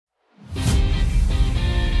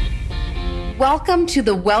Welcome to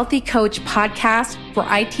the Wealthy Coach podcast, where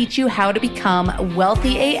I teach you how to become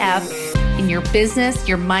wealthy AF in your business,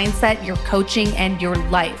 your mindset, your coaching, and your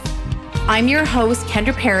life. I'm your host,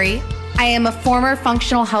 Kendra Perry. I am a former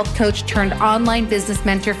functional health coach turned online business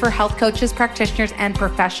mentor for health coaches, practitioners, and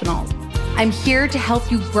professionals. I'm here to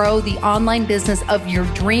help you grow the online business of your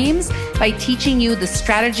dreams by teaching you the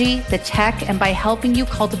strategy, the tech, and by helping you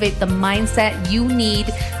cultivate the mindset you need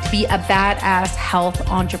to be a badass health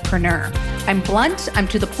entrepreneur. I'm blunt, I'm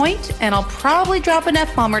to the point, and I'll probably drop an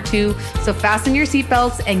F-bomb or two, so fasten your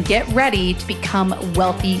seatbelts and get ready to become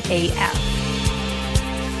wealthy AF.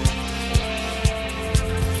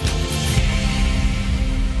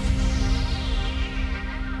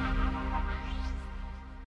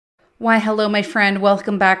 Why, hello, my friend.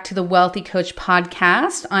 Welcome back to the Wealthy Coach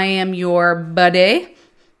podcast. I am your buddy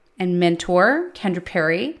and mentor, Kendra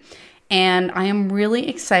Perry, and I am really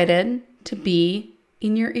excited to be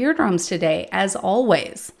in your eardrums today, as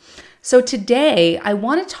always. So today, I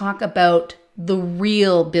want to talk about the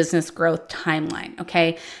real business growth timeline,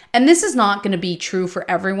 okay? And this is not going to be true for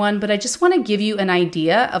everyone, but I just want to give you an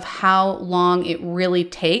idea of how long it really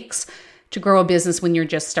takes to grow a business when you're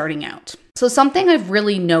just starting out. So something I've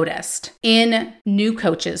really noticed in new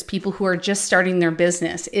coaches, people who are just starting their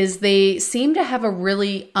business, is they seem to have a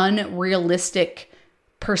really unrealistic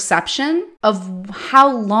perception of how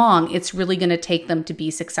long it's really going to take them to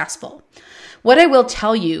be successful. What I will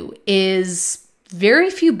tell you is very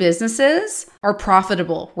few businesses are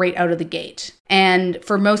profitable right out of the gate. And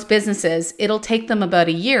for most businesses, it'll take them about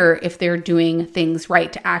a year if they're doing things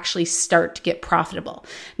right to actually start to get profitable.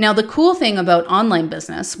 Now, the cool thing about online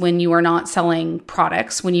business, when you are not selling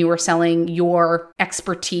products, when you are selling your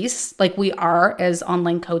expertise, like we are as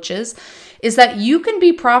online coaches, is that you can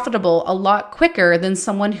be profitable a lot quicker than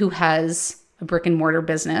someone who has a brick and mortar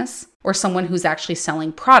business or someone who's actually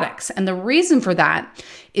selling products. And the reason for that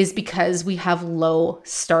is because we have low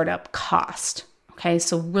startup cost. Okay,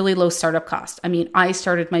 so really low startup cost. I mean, I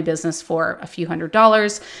started my business for a few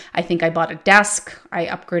 $100s. I think I bought a desk, I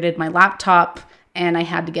upgraded my laptop, and I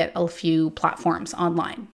had to get a few platforms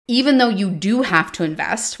online. Even though you do have to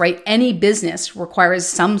invest, right? Any business requires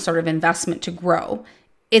some sort of investment to grow.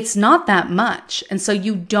 It's not that much. And so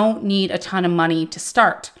you don't need a ton of money to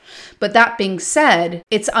start. But that being said,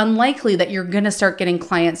 it's unlikely that you're going to start getting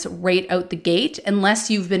clients right out the gate unless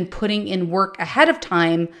you've been putting in work ahead of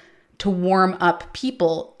time to warm up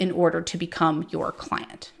people in order to become your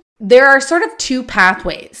client. There are sort of two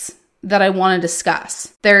pathways that I want to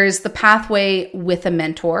discuss. There's the pathway with a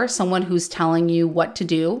mentor, someone who's telling you what to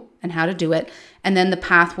do and how to do it, and then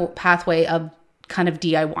the pathway of kind of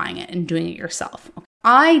DIYing it and doing it yourself.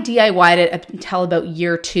 I DIY'd it until about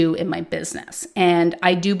year 2 in my business. And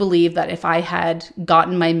I do believe that if I had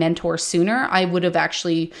gotten my mentor sooner, I would have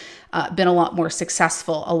actually been a lot more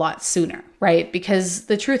successful a lot sooner, right? Because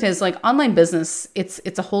the truth is, like, online business, it's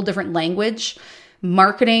a whole different language.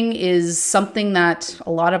 Marketing is something that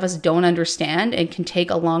a lot of us don't understand and can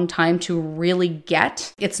take a long time to really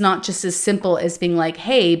get. It's not just as simple as being like,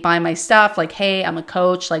 hey, buy my stuff, like, hey, I'm a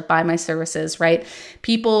coach, like, buy my services, right?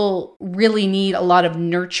 People really need a lot of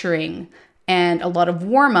nurturing and a lot of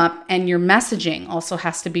warm up, and your messaging also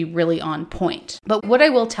has to be really on point. But what I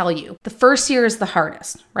will tell you, the first year is the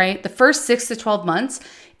hardest, right? The first 6 to 12 months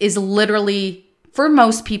is literally, for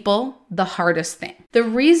most people, the hardest thing. The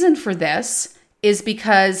reason for this is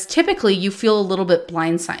because typically you feel a little bit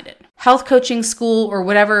blindsided. Health coaching school or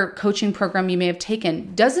whatever coaching program you may have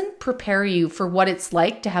taken doesn't prepare you for what it's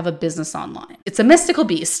like to have a business online. It's a mystical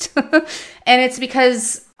beast. And it's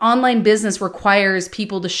because online business requires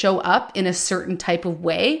people to show up in a certain type of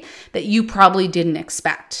way that you probably didn't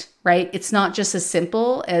expect, right? It's not just as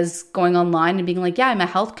simple as going online and being like, yeah, I'm a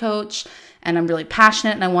health coach and I'm really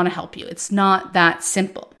passionate and I want to help you. It's not that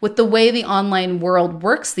simple. With the way the online world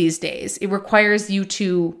works these days, it requires you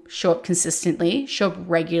to show up consistently, show up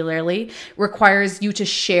regularly, requires you to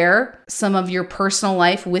share some of your personal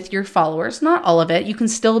life with your followers. Not all of it. You can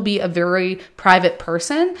still be a very private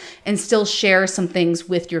person and still share some things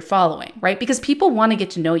with your following, right? Because people want to get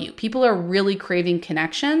to know you. People are really craving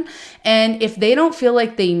connection. And if they don't feel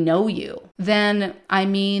like they know you, then, I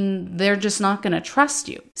mean, they're just not going to trust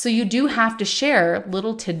you. So you do have to share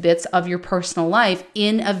little tidbits of your personal life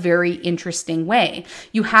in a very interesting way.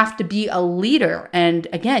 You have to be a leader. And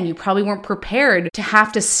again, you probably weren't prepared to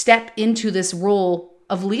have to step into this role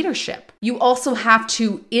of leadership. You also have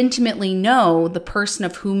to intimately know the person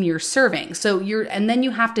of whom you're serving. And then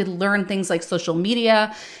you have to learn things like social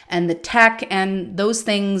media and the tech, and those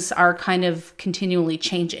things are kind of continually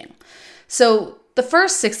changing. So the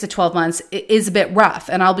first 6 to 12 months is a bit rough,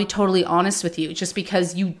 and I'll be totally honest with you, just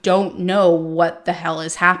because you don't know what the hell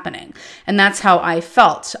is happening. And that's how I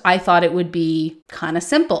felt. I thought it would be kind of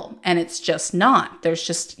simple, and it's just not. There's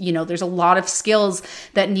just, there's a lot of skills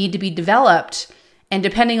that need to be developed. And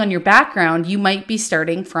depending on your background, you might be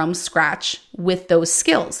starting from scratch with those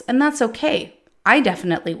skills, and that's okay. I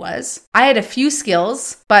definitely was. I had a few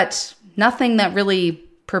skills, but nothing that really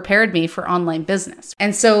prepared me for online business.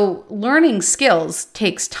 And so learning skills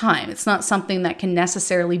takes time. It's not something that can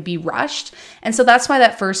necessarily be rushed. And so that's why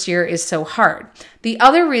that first year is so hard. The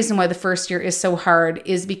other reason why the first year is so hard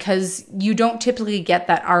is because you don't typically get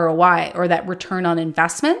that ROI or that return on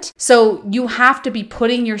investment. So you have to be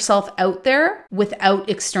putting yourself out there without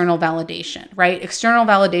external validation, right? External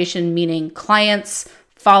validation meaning clients,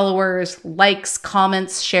 followers, likes,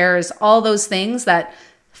 comments, shares, all those things that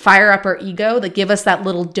fire up our ego, that give us that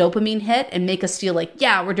little dopamine hit and make us feel like,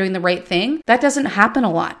 yeah, we're doing the right thing. That doesn't happen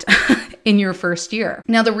a lot in your first year.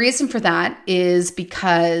 Now, the reason for that is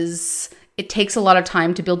because it takes a lot of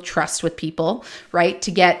time to build trust with people, right? To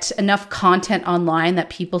get enough content online that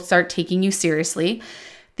people start taking you seriously.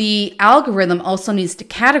 The algorithm also needs to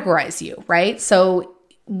categorize you, right? So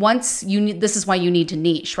this is why you need to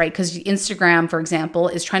niche, right? Because Instagram, for example,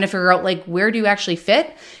 is trying to figure out like, where do you actually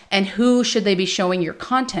fit and who should they be showing your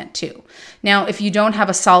content to? Now, if you don't have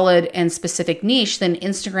a solid and specific niche, then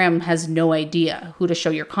Instagram has no idea who to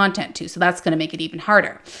show your content to. So that's going to make it even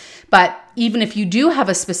harder. But even if you do have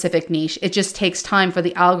a specific niche, it just takes time for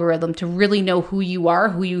the algorithm to really know who you are,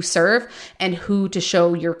 who you serve, and who to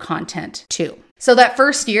show your content to. So that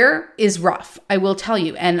first year is rough, I will tell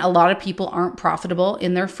you. And a lot of people aren't profitable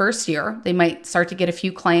in their first year. They might start to get a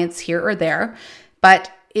few clients here or there,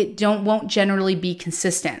 but it won't generally be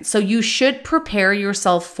consistent. So you should prepare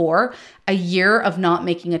yourself for a year of not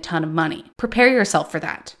making a ton of money. Prepare yourself for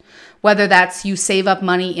that. Whether that's you save up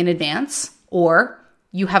money in advance or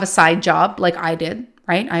you have a side job like I did,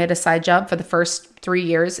 right? I had a side job for the first 3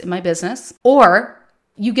 years in my business, or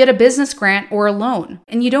you get a business grant or a loan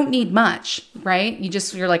and you don't need much, right?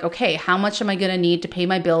 You're like, okay, how much am I going to need to pay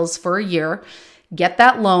my bills for a year? Get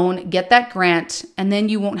that loan, get that grant, and then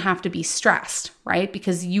you won't have to be stressed, right?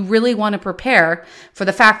 Because you really want to prepare for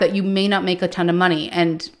the fact that you may not make a ton of money,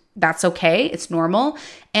 and that's okay. It's normal.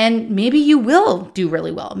 And maybe you will do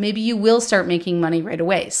really well. Maybe you will start making money right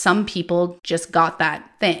away. Some people just got that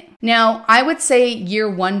thing. Now, I would say year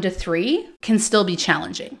 1 to 3 can still be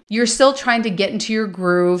challenging. You're still trying to get into your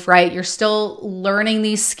groove, right? You're still learning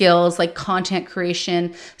these skills like content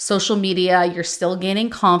creation, social media. You're still gaining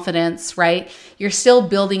confidence, right? You're still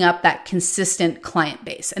building up that consistent client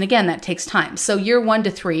base. And again, that takes time. So year 1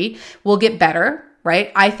 to 3 will get better,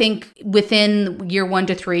 right? I think within year 1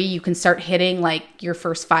 to 3, you can start hitting like your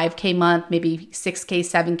first 5K month, maybe 6K,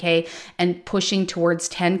 7K, and pushing towards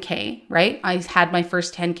 10K, right? I had my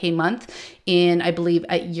first 10K month in, I believe,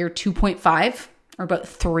 at year 2.5 or about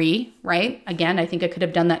 3, right? Again, I think I could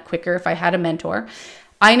have done that quicker if I had a mentor.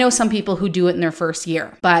 I know some people who do it in their first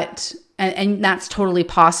year, but and that's totally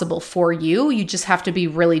possible for you. You just have to be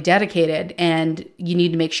really dedicated and you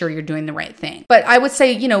need to make sure you're doing the right thing. But I would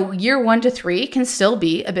say, year 1 to 3 can still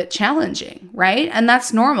be a bit challenging, right? And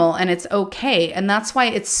that's normal and it's okay. And that's why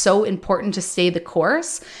it's so important to stay the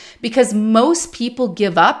course, because most people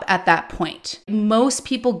give up at that point. Most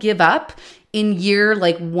people give up in year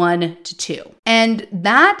 1 to 2. And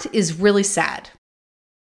that is really sad.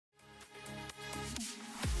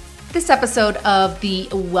 This episode of the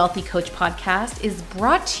Wealthy Coach podcast is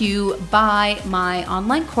brought to you by my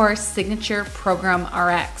online course, Signature Program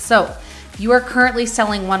RX. So you are currently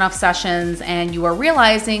selling one-off sessions and you are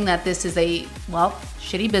realizing that this is a,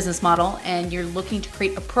 shitty business model and you're looking to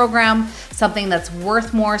create a program, something that's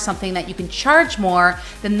worth more, something that you can charge more,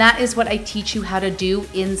 then that is what I teach you how to do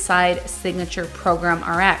inside Signature Program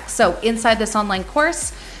RX. So inside this online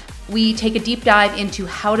course, we take a deep dive into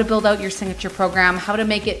how to build out your signature program, how to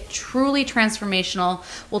make it truly transformational.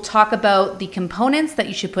 We'll talk about the components that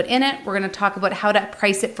you should put in it. We're going to talk about how to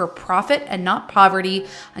price it for profit and not poverty.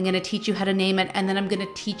 I'm going to teach you how to name it, and then I'm going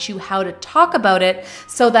to teach you how to talk about it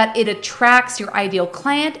so that it attracts your ideal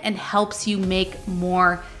client and helps you make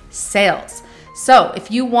more sales. So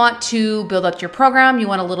if you want to build out your program, you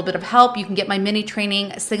want a little bit of help, you can get my mini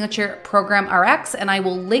training, Signature Program RX, and I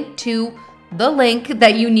will link to the link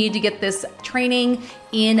that you need to get this training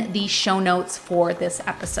in the show notes for this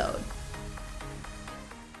episode.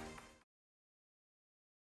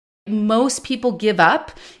 Most people give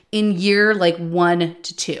up in year like 1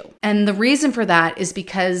 to 2. And the reason for that is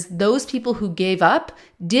because those people who gave up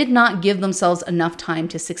did not give themselves enough time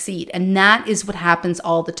to succeed. And that is what happens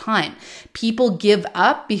all the time. People give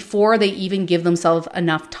up before they even give themselves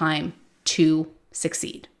enough time to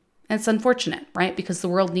succeed. And it's unfortunate, right? Because the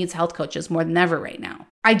world needs health coaches more than ever right now.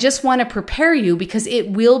 I just want to prepare you because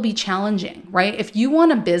it will be challenging, right? If you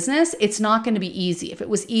want a business, it's not going to be easy. If it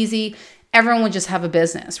was easy, everyone would just have a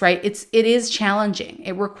business, right? It is challenging.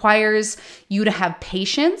 It requires you to have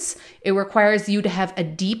patience. It requires you to have a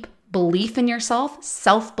deep belief in yourself,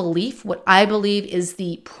 self-belief, what I believe is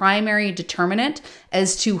the primary determinant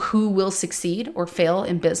as to who will succeed or fail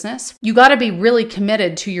in business. You got to be really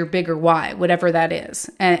committed to your bigger why, whatever that is.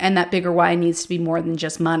 And that bigger why needs to be more than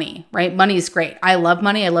just money, right? Money is great. I love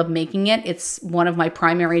money. I love making it. It's one of my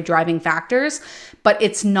primary driving factors, but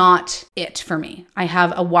it's not it for me. I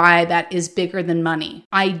have a why that is bigger than money.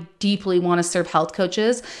 I deeply want to serve health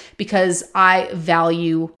coaches because I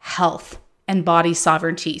value health and body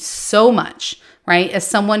sovereignty so much, right? As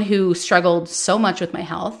someone who struggled so much with my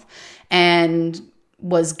health and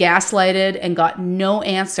was gaslighted and got no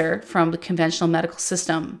answer from the conventional medical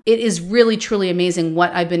system, it is really, truly amazing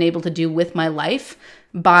what I've been able to do with my life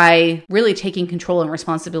by really taking control and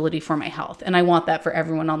responsibility for my health. And I want that for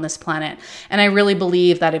everyone on this planet. And I really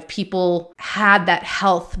believe that if people had that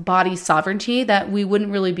health, body sovereignty, that we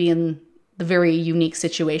wouldn't really be in the very unique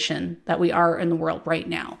situation that we are in the world right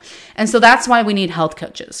now. And so that's why we need health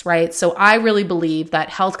coaches, right? So I really believe that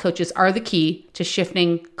health coaches are the key to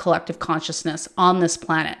shifting collective consciousness on this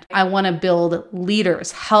planet. I want to build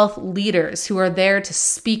leaders, health leaders who are there to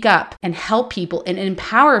speak up and help people and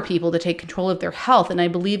empower people to take control of their health. And I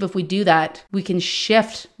believe if we do that, we can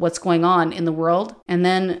shift what's going on in the world. And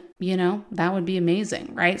then that would be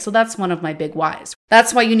amazing, right? So that's one of my big whys.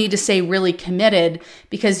 That's why you need to stay really committed,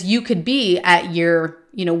 because you could be at your,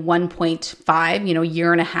 1.5,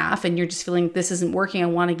 year and a half, and you're just feeling this isn't working. I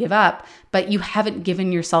want to give up, but you haven't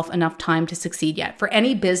given yourself enough time to succeed yet. For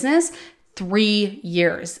any business, 3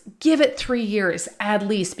 years, give it 3 years at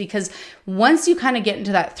least, because once you kind of get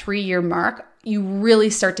into that 3-year mark, you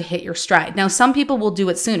really start to hit your stride. Now, some people will do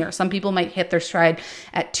it sooner. Some people might hit their stride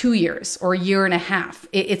at 2 years or a year and a half.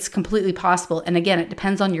 It's completely possible. And again, it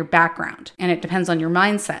depends on your background and it depends on your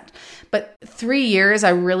mindset. But 3 years,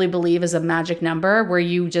 I really believe, is a magic number where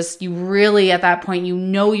you really at that point,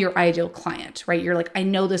 your ideal client, right? You're like, I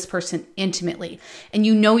know this person intimately, and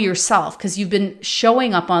you know yourself because you've been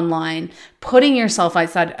showing up online, putting yourself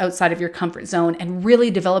outside of your comfort zone and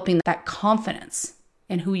really developing that confidence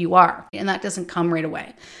in who you are. And that doesn't come right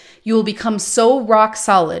away. You will become so rock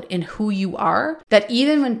solid in who you are that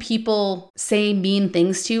even when people say mean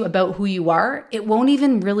things to you about who you are, it won't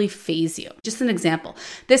even really faze you. Just an example.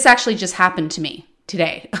 This actually just happened to me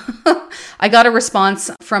today. I got a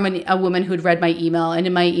response from a woman who'd read my email. And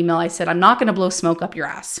in my email, I said, I'm not going to blow smoke up your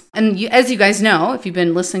ass. And as you guys know, if you've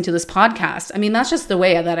been listening to this podcast, that's just the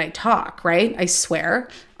way that I talk, right? I swear.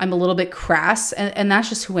 I'm a little bit crass, and that's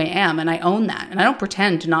just who I am, and I own that, and I don't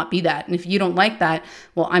pretend to not be that. And if you don't like that,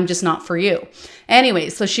 well, I'm just not for you. Anyway,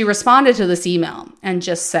 so she responded to this email and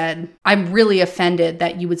just said, I'm really offended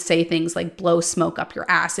that you would say things like blow smoke up your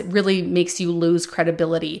ass. It really makes you lose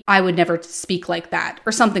credibility. I would never speak like that,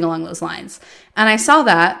 or something along those lines. And I saw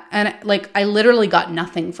that, and I literally got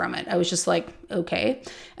nothing from it. I was just like, okay.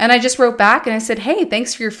 And I just wrote back and I said, hey,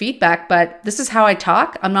 thanks for your feedback, but this is how I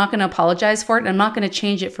talk. I'm not going to apologize for it. And I'm not going to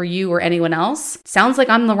change it for you or anyone else. Sounds like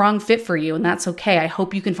I'm the wrong fit for you, and that's okay. I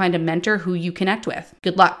hope you can find a mentor who you connect with.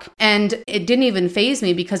 Good luck. And it didn't even faze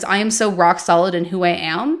me because I am so rock solid in who I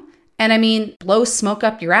am. And blow smoke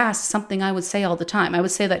up your ass is something I would say all the time. I would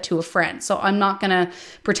say that to a friend. So I'm not going to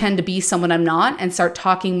pretend to be someone I'm not and start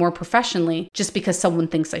talking more professionally just because someone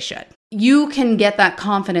thinks I should. You can get that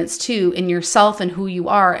confidence too in yourself and who you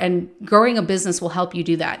are, and growing a business will help you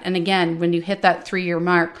do that. And again, when you hit that 3-year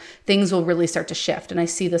mark, things will really start to shift. And I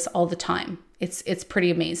see this all the time. It's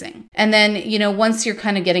pretty amazing. And then, once you're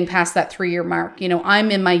kind of getting past that 3-year mark,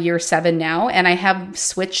 I'm in my year 7 now, and I have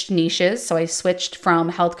switched niches. So I switched from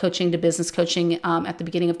health coaching to business coaching at the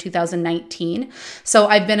beginning of 2019. So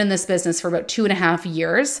I've been in this business for about 2.5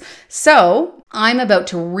 years. So I'm about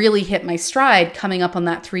to really hit my stride coming up on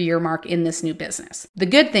that 3-year mark in this new business. The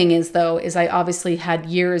good thing is I obviously had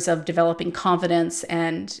years of developing confidence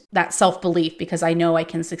and that self-belief because I know I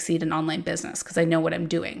can succeed in online business because I know what I'm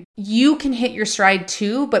doing. You can hit your stride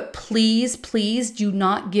too, but please do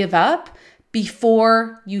not give up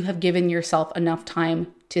before you have given yourself enough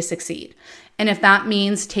time to succeed. And if that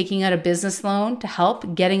means taking out a business loan to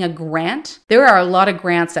help, getting a grant, there are a lot of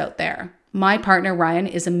grants out there. My partner, Ryan,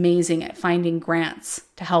 is amazing at finding grants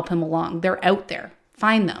to help him along. They're out there.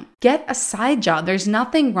 find them. Get a side job. There's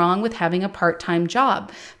nothing wrong with having a part-time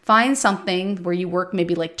job. Find something where you work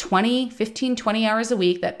maybe like 20 hours a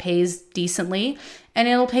week that pays decently, and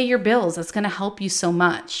it'll pay your bills. It's going to help you so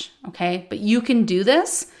much, okay? But you can do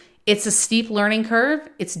this. It's a steep learning curve.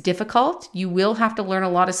 It's difficult. You will have to learn a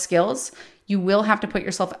lot of skills. You will have to put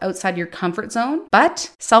yourself outside your comfort zone. But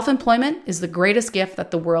self-employment is the greatest gift that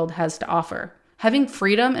the world has to offer. Having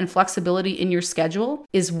freedom and flexibility in your schedule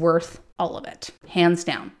is worth all of it, hands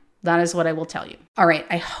down. That is what I will tell you. All right,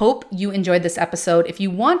 I hope you enjoyed this episode. If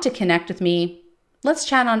you want to connect with me, let's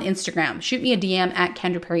chat on Instagram. Shoot me a DM at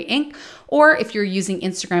Kendra Perry Inc. Or if you're using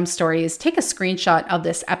Instagram stories, take a screenshot of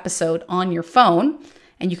this episode on your phone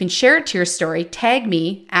and you can share it to your story. Tag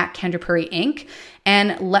me at Kendra Perry Inc.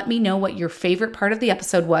 and let me know what your favorite part of the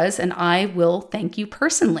episode was, and I will thank you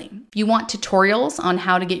personally. If you want tutorials on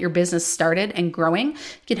how to get your business started and growing, you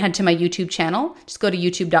can head to my YouTube channel. Just go to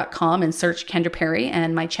youtube.com and search Kendra Perry,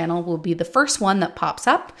 and my channel will be the first one that pops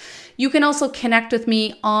up. You can also connect with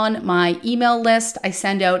me on my email list. I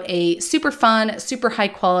send out a super fun, super high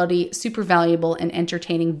quality, super valuable, and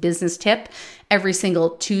entertaining business tip every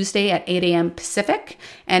single Tuesday at 8 a.m. Pacific.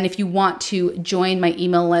 And if you want to join my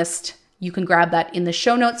email list, you can grab that in the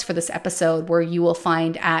show notes for this episode, where you will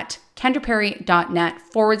find at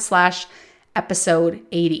kendraperry.net/episode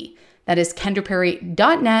 80. That is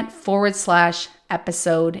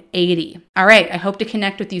kendraperry.net/episode 80. All right, I hope to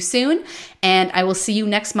connect with you soon, and I will see you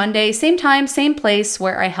next Monday, same time, same place,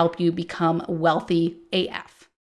 where I help you become wealthy AF.